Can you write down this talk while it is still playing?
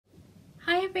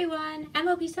everyone,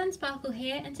 MLB Sunsparkle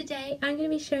here, and today I'm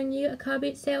going to be showing you a car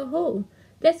boot sale haul.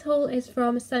 This haul is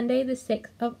from Sunday the 6th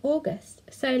of August,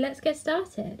 so let's get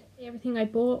started. Everything I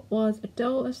bought was a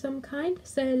doll of some kind,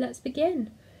 so let's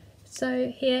begin. So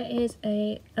here is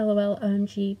a LOL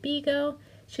OMG B-girl.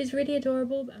 She's really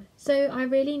adorable, so I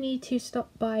really need to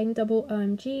stop buying double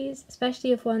OMGs,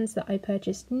 especially if ones that I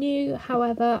purchased new.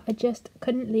 However, I just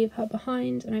couldn't leave her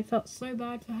behind and I felt so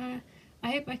bad for her.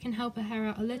 I hope I can help her hair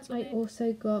out a little bit. I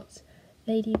also got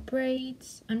Lady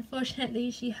Braids.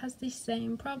 Unfortunately, she has the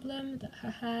same problem that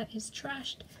her hair is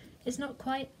trashed. It's not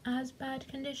quite as bad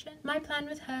condition. My plan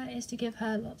with her is to give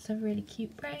her lots of really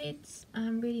cute braids.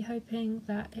 I'm really hoping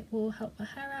that it will help her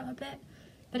hair out a bit,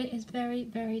 but it is very,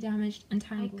 very damaged and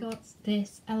tangled. I got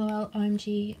this LOL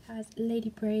OMG as Lady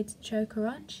Braids choker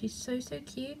on. She's so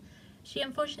cute. She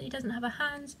unfortunately doesn't have her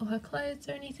hands or her clothes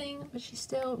or anything, but she's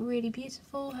still really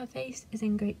beautiful. Her face is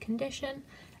in great condition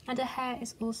and her hair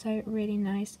is also really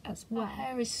nice as well. Her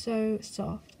hair is so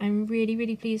soft. I'm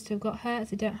really pleased to have got her,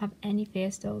 as I don't have any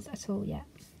fierce dolls at all yet.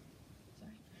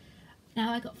 Sorry.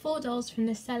 Now I got 4 dolls from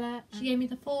this seller. She gave me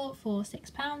the 4 for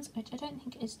 £6, which I don't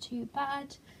think is too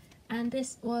bad. And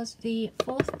this was the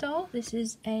 4th doll. This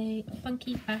is a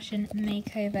Funky Fashion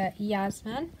Makeover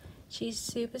Yasmin. She's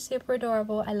super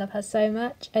adorable. I love her so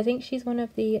much. I think she's one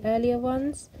of the earlier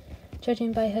ones,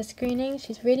 judging by her screening.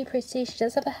 She's really pretty. She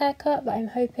does have a haircut, but I'm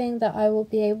hoping that I will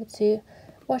be able to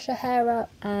wash her hair up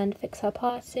and fix her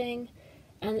parting,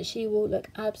 and that she will look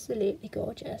absolutely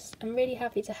gorgeous. I'm really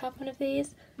happy to have one of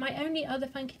these. My only other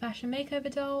Funky Fashion Makeover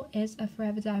doll is a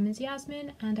Forever Diamonds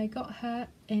Yasmin, and I got her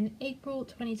in April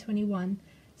 2021.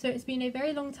 So it's been a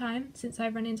very long time since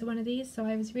I've run into one of these, so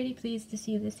I was really pleased to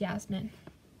see this Yasmin.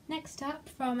 Next up,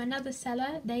 from another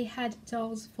seller, they had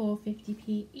dolls for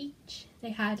 50p each.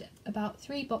 They had about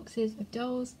 3 boxes of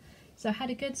dolls, so I had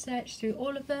a good search through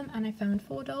all of them and I found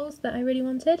 4 dolls that I really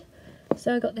wanted.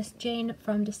 So I got this Jane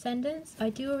from Descendants. I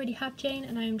do already have Jane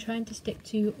and I am trying to stick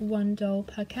to 1 doll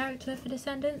per character for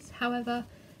Descendants. However,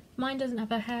 mine doesn't have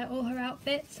her hair or her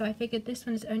outfit, so I figured this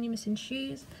one is only missing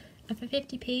shoes. And for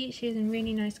 50p, she is in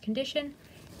really nice condition,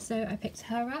 so I picked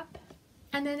her up.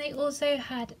 And then they also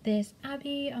had this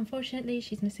Abby. Unfortunately,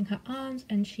 she's missing her arms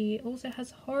and she also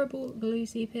has horrible glue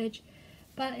seepage,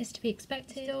 but it's to be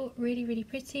expected. Still really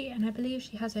pretty, and I believe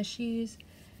she has her shoes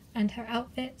and her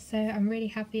outfit, so I'm really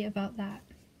happy about that.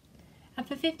 And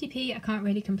for 50p, I can't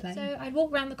really complain. So I'd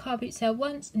walk around the car boot sale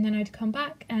once and then I'd come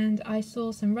back and I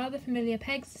saw some rather familiar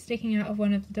pegs sticking out of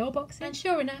one of the doll boxes, and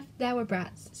sure enough, there were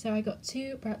Bratz. So I got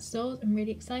 2 Bratz dolls. I'm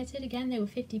really excited. Again, they were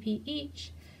 50p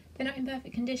each. They're not in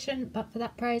perfect condition, but for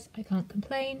that price I can't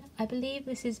complain. I believe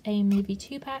this is a movie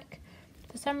 2-pack.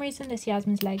 For some reason this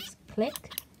Yasmin's legs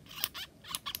click.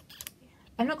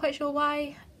 I'm not quite sure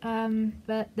why,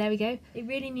 but there we go. They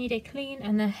really need a clean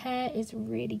and their hair is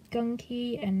really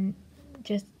gunky and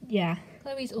just, yeah.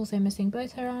 Chloe's also missing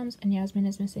both her arms and Yasmin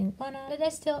is missing one arm, but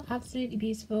they're still absolutely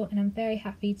beautiful and I'm very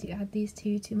happy to add these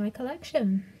 2 to my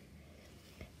collection.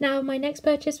 Now, my next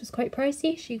purchase was quite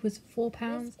pricey. She was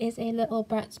 £4. This is a little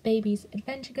Bratz Babies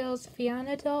Adventure Girls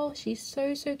Fiona doll. She's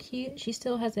so cute. She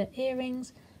still has her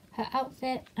earrings, her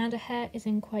outfit, and her hair is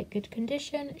in quite good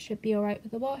condition. It should be alright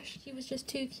with the wash. She was just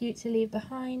too cute to leave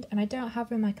behind, and I don't have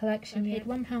her in my collection. I paid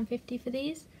 £1.50 for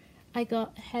these. I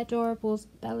got Hairdorables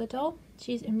Bella doll.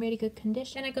 She's in really good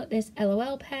condition. Then I got this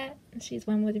LOL pet. She's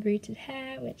one with rooted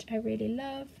hair, which I really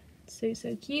love.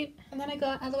 So cute. And then I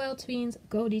got LOL Tweens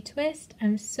Goldie Twist.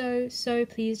 I'm so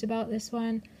pleased about this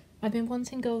one. I've been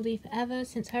wanting Goldie forever,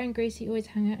 since her and Gracie always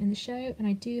hang out in the show, and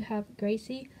I do have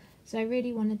Gracie, so I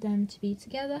really wanted them to be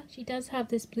together. She does have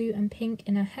this blue and pink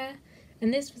in her hair,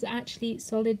 and this was actually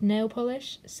solid nail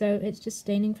polish, so it's just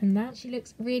staining from that. She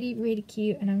looks really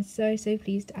cute, and I'm so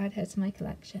pleased to add her to my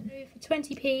collection. So for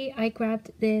 20p I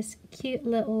grabbed this cute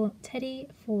little teddy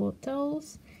for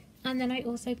dolls. And then I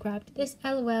also grabbed this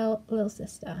LOL Little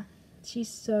Sister. She's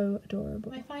so adorable.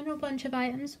 My final bunch of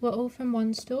items were all from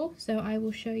one store, so I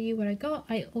will show you what I got.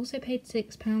 I also paid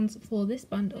 £6 for this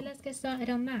bundle. So let's get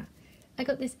started on that. I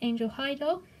got this Angel High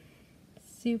doll.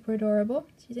 Super adorable.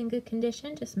 She's in good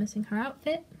condition, just missing her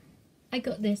outfit. I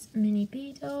got this Mini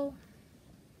Bee doll.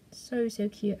 So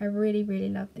cute. I really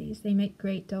love these. They make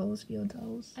great dolls for your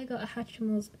dolls. I got a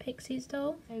Hatchimals Pixies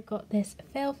doll. I got this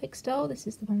Fail Fix doll. This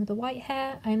is the one with the white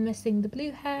hair. I'm missing the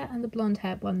blue hair and the blonde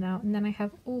hair one now, and then I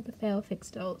have all the Fail Fix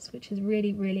dolls, which is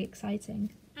really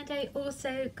exciting. And I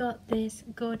also got this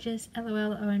gorgeous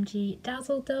LOL OMG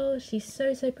Dazzle doll. She's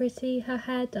so pretty. Her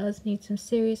hair does need some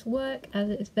serious work as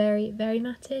it is very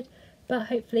matted, but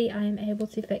hopefully I am able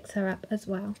to fix her up as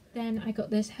well. Then I got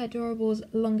this Hairdorables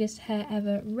Longest Hair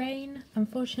Ever Rain.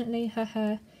 Unfortunately her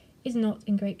hair is not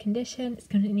in great condition. It's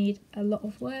going to need a lot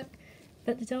of work,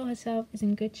 but the doll herself is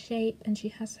in good shape and she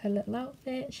has her little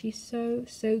outfit. She's so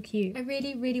cute. I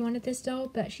really wanted this doll,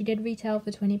 but she did retail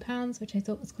for £20, which I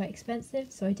thought was quite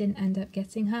expensive, so I didn't end up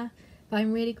getting her. But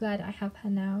I'm really glad I have her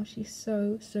now. She's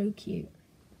so cute.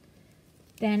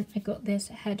 Then I got this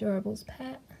Hadorables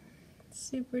pet.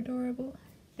 Super adorable.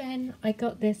 Then I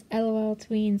got this LOL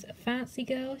Tweens Fancy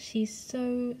Girl. She's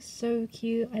so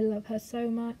cute. I love her so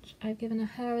much. I've given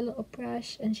her a little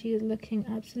brush and she is looking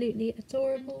absolutely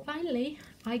adorable. And finally,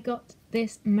 I got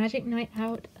this Magic Night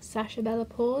Out Sasha Bella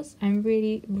Paws. I'm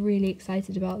really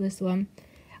excited about this one.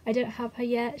 I don't have her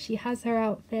yet. She has her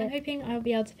outfit. I'm hoping I'll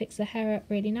be able to fix her hair up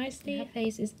really nicely. Her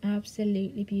face is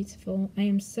absolutely beautiful. I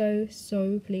am so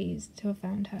pleased to have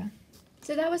found her.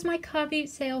 So that was my car boot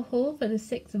sale haul for the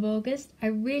 6th of August. I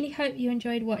really hope you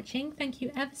enjoyed watching. Thank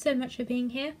you ever so much for being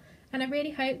here, and I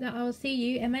really hope that I will see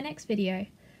you in my next video.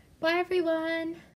 Bye everyone!